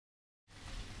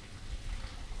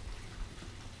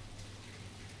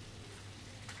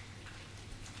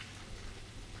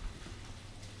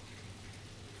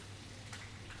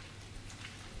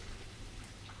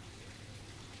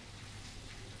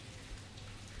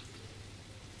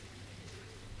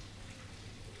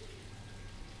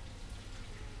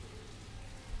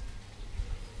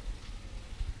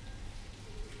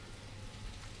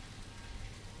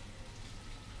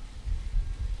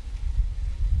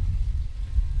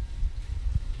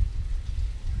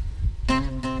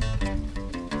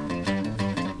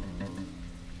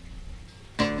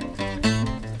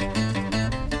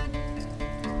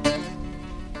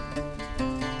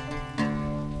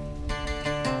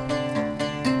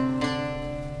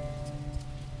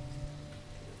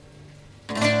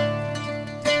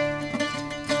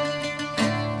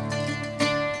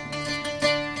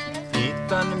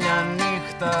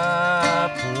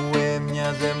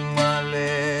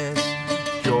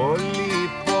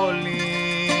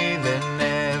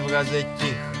έβγαζε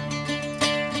κύχ.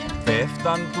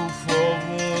 Πέφταν του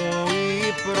φόβου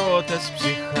οι πρώτες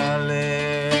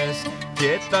ψυχάλες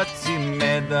και τα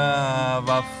τσιμέντα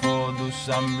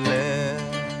βαφόντουσαν μπλε.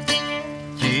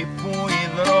 Κι που οι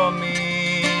δρόμοι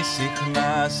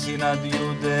συχνά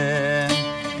συναντιούνται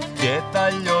και τα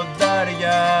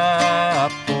λιοντάρια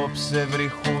απόψε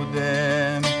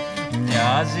βρυχούνται,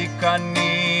 μοιάζει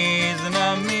κανείς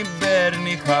να μην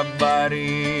παίρνει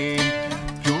χαμπάρι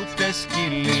κι ούτε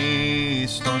σκυλί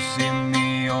στο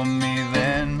σημείο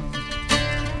μηδέν.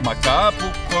 Μα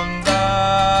κάπου κοντά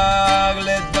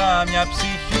γλεντά μια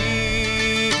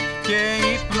ψυχή και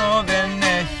ύπνο δεν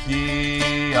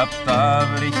έχει απ' τα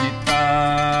βρυχητά.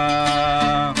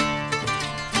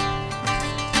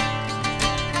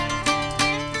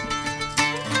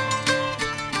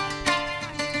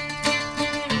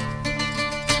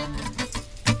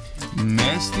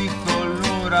 Μες στη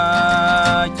θολούρα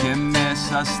και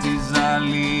μέσα στη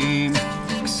ζάλη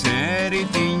ξέρει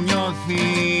τι νιώθει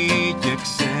και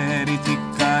ξέρει τι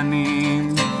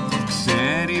κάνει.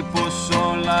 Ξέρει πως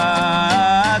όλα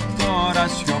τώρα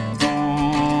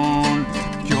σιωπούν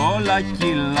κι όλα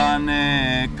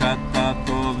κυλάνε κατά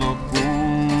το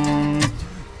δοκούν.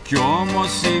 Κι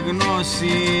όμως η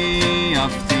γνώση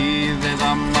αυτή δεν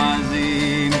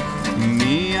δαμάζει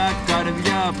μια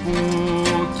καρδιά που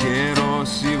καιρό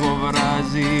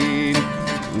σιγοβράζει.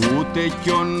 Ούτε κι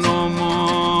ο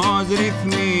νόμος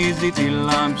ρυθμίζει τη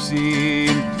λάμψη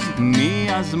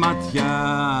μίας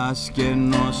ματιάς και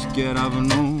ενός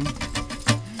κεραυνού.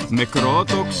 Με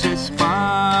κρότοξες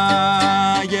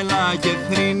πάγελα και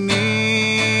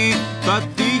θρηνή τα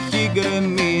τείχη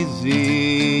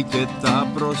γκρεμίζει και τα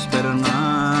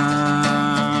προσπερνά.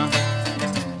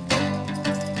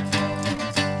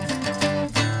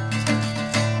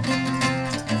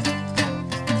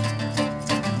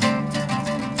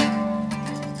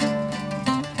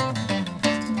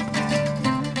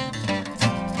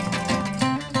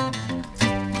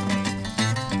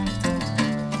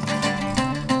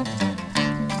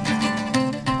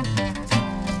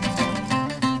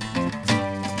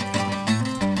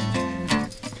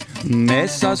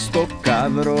 Μέσα στο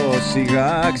κάδρο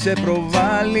σιγά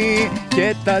ξεπροβάλλει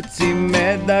και τα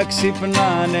τσιμέντα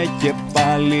ξυπνάνε και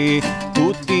πάλι.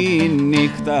 Τούτη η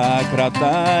νύχτα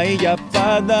κρατάει για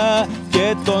πάντα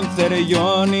και τον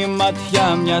θεριώνει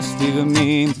ματιά μια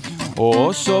στιγμή.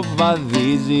 Όσο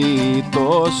βαδίζει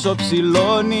τόσο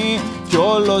ψηλώνει κι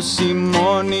όλο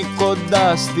σημώνει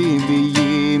κοντά στην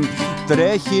πηγή.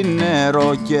 Τρέχει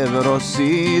νερό και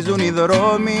δροσίζουν οι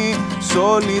δρόμοι, σ'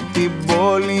 όλη την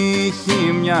πόλη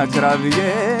έχει μια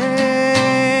κραυγέ.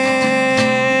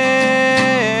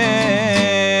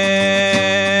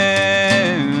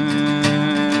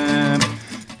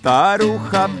 Τα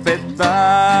ρούχα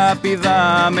πετά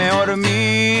πηδά με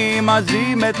ορμή,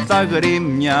 μαζί με τα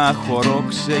γρήμια χορό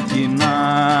ξεκινά.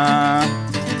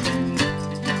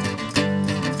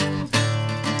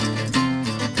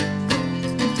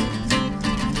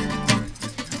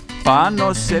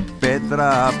 Πάνω σε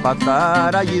πέτρα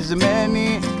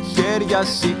παταραγισμένη, χέρια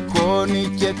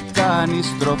σηκώνει και κάνει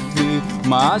στροφή.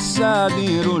 Μα σαν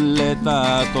τη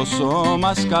ρουλέτα το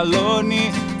σώμα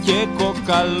σκαλώνει και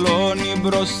κοκαλώνει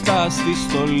μπροστά στη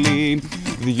στολή.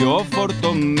 Δυο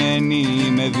φορτωμένοι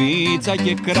με βίτσα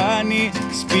και κράνη,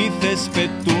 σπίθες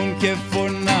πετούν και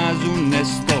φωνάζουνε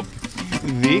στοπ.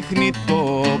 Δείχνει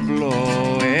το όπλο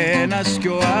ένας κι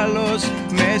ο άλλος,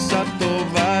 μέσα το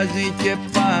βάζει και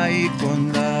πάει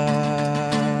κοντά.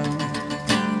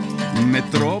 Με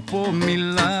τρόπο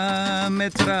μιλά,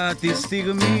 μετρά τη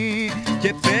στιγμή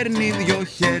και παίρνει δυο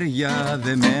χέρια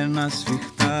δεμένα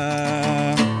σφιχτά.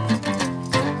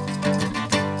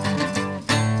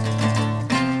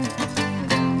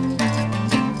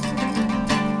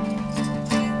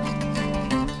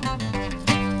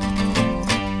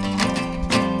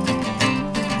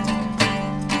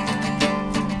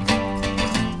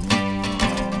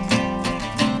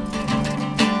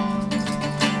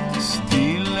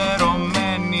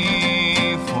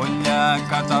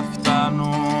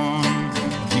 Καταφτάνουν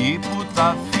εκεί που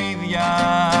τα φίδια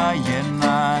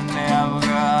γεννάνε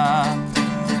αυγά.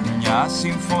 Μια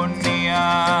συμφωνία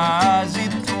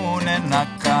ζητούνε να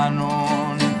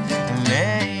κάνουν,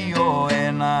 λέει ο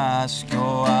ένας κι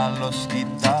ο άλλος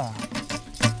κοιτά.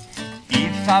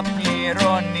 Ή θα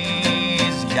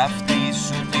πληρώνεις για αυτή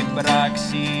σου την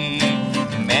πράξη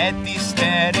με τις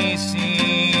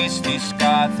στερήσεις της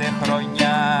κάθε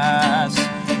χρονιάς,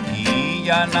 ή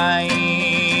για να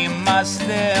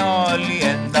είμαστε όλοι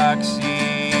εντάξει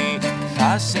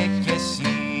θα σε κι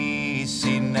εσύ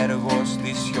συνεργός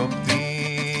στη σιωπή.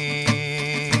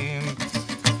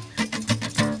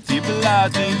 Την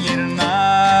πλάτη γυρνά,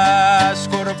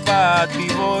 σκορπά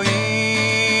τη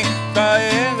βοή, τα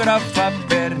έγγραφα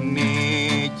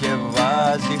παίρνει και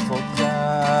βάζει φωτιά.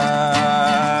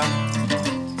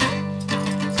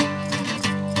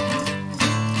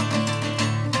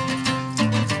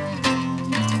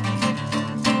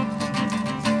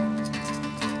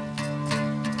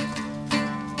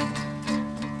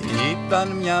 Ήταν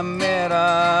μια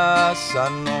μέρα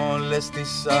σαν όλες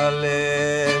τις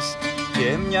άλλες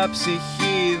και μια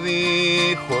ψυχή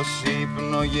δίχως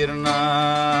ύπνο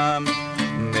γυρνά,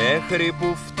 μέχρι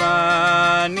που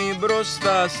φτάνει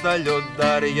μπροστά στα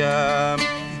λιοντάρια,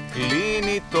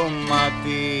 κλείνει το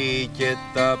μάτι και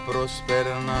τα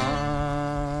προσπερνά.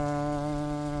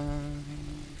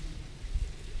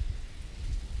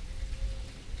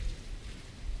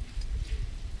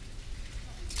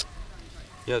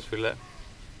 Γεια σου φίλε.